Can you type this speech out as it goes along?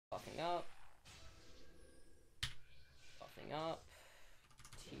up. Buffing up.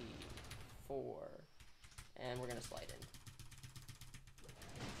 T4. And we're gonna slide in.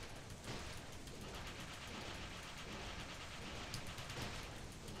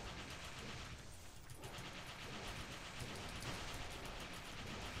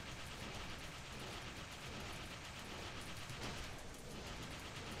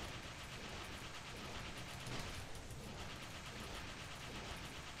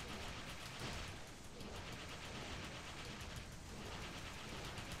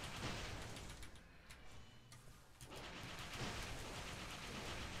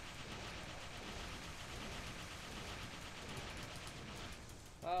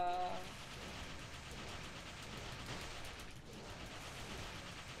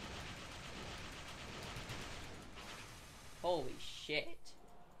 Holy shit.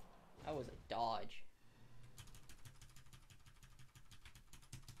 That was a dodge.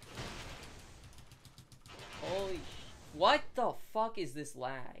 Holy sh... What the fuck is this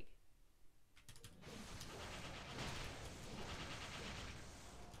lag?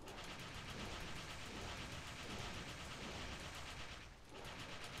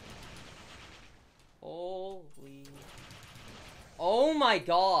 Holy... Oh my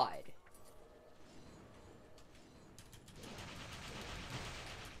god!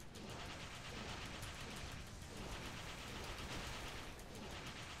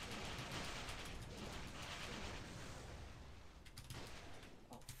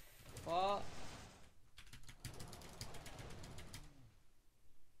 Fuck.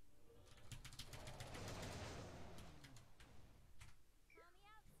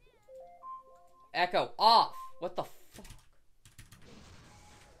 Echo off! What the fuck?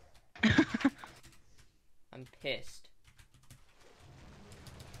 I'm pissed.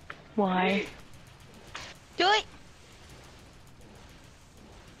 Why? Do it!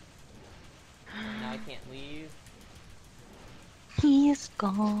 Now I can't leave. He's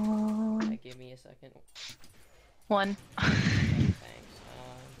gone. Okay, give me a second. One. Okay, thanks.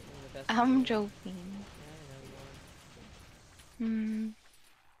 The best I'm you. joking. Yeah, I know you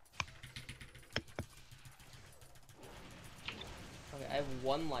are. Okay, I have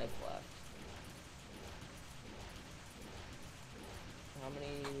 1 life left. How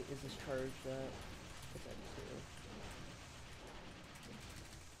many is this charged at? It's at 2.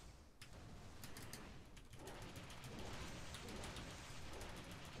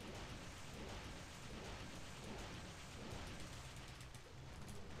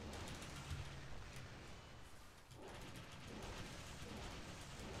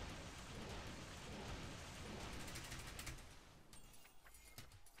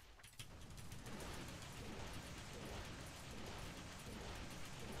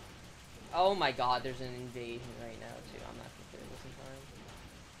 Oh my god, there's an invasion right now too. I'm not gonna clear this in time.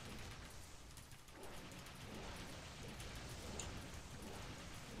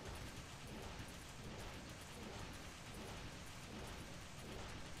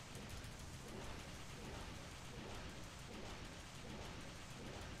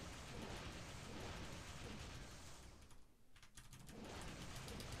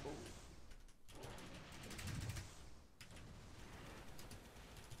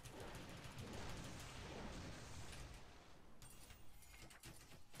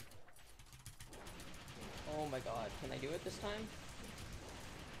 Oh my god, can I do it this time?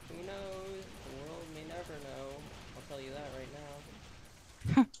 Who knows? The world may never know. I'll tell you that right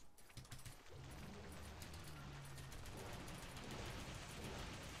now.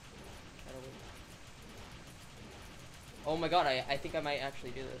 Oh my god, I think I might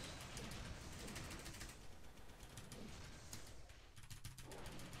actually do this.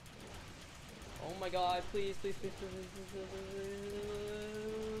 Oh my god, please, please, please, please, please, please,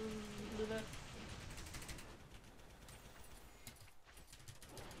 please.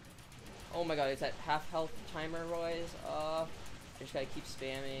 Oh my god, it's at half health timer, boys. I just gotta keep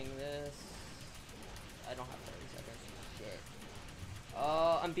spamming this. I don't have 30 seconds. Shit.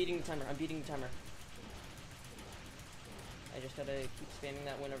 I'm beating the timer. I'm beating the timer. I just gotta keep spamming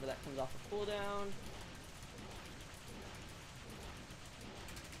that whenever that comes off a cooldown.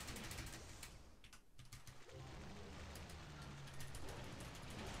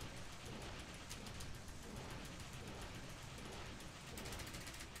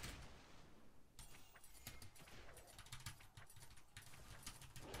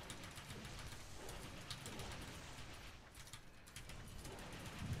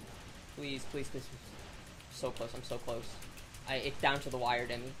 Please, please, please, please. So close, I'm so close. It's down to the wire,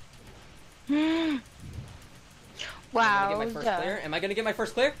 Demi. Wow. Am I gonna get my first clear? Am I gonna get my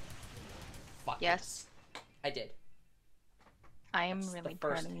first clear? Fuck. Yes. I did. I am That's really the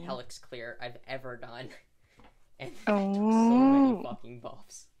proud first of you. Hellux clear I've ever done. And Oh. so many fucking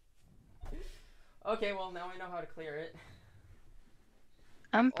buffs. Okay, well now I know how to clear it.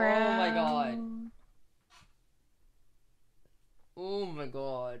 I'm proud. Oh my god. Oh my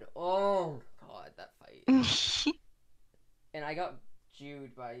god. Oh god, that fight. And I got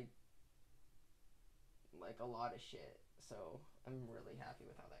Jewed by like a lot of shit. So I'm really happy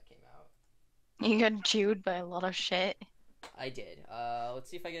with how that came out. You got chewed by a lot of shit. I did. Let's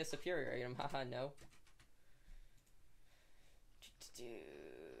see if I get a superior item. Haha, no.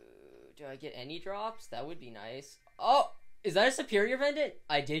 Do I get any drops? That would be nice. Oh! Is that a superior pendant?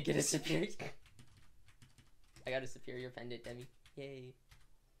 I did get a superior. I got a superior pendant, Demi. Yay.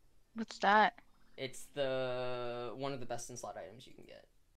 What's that? It's the one of the best in slot items you can get.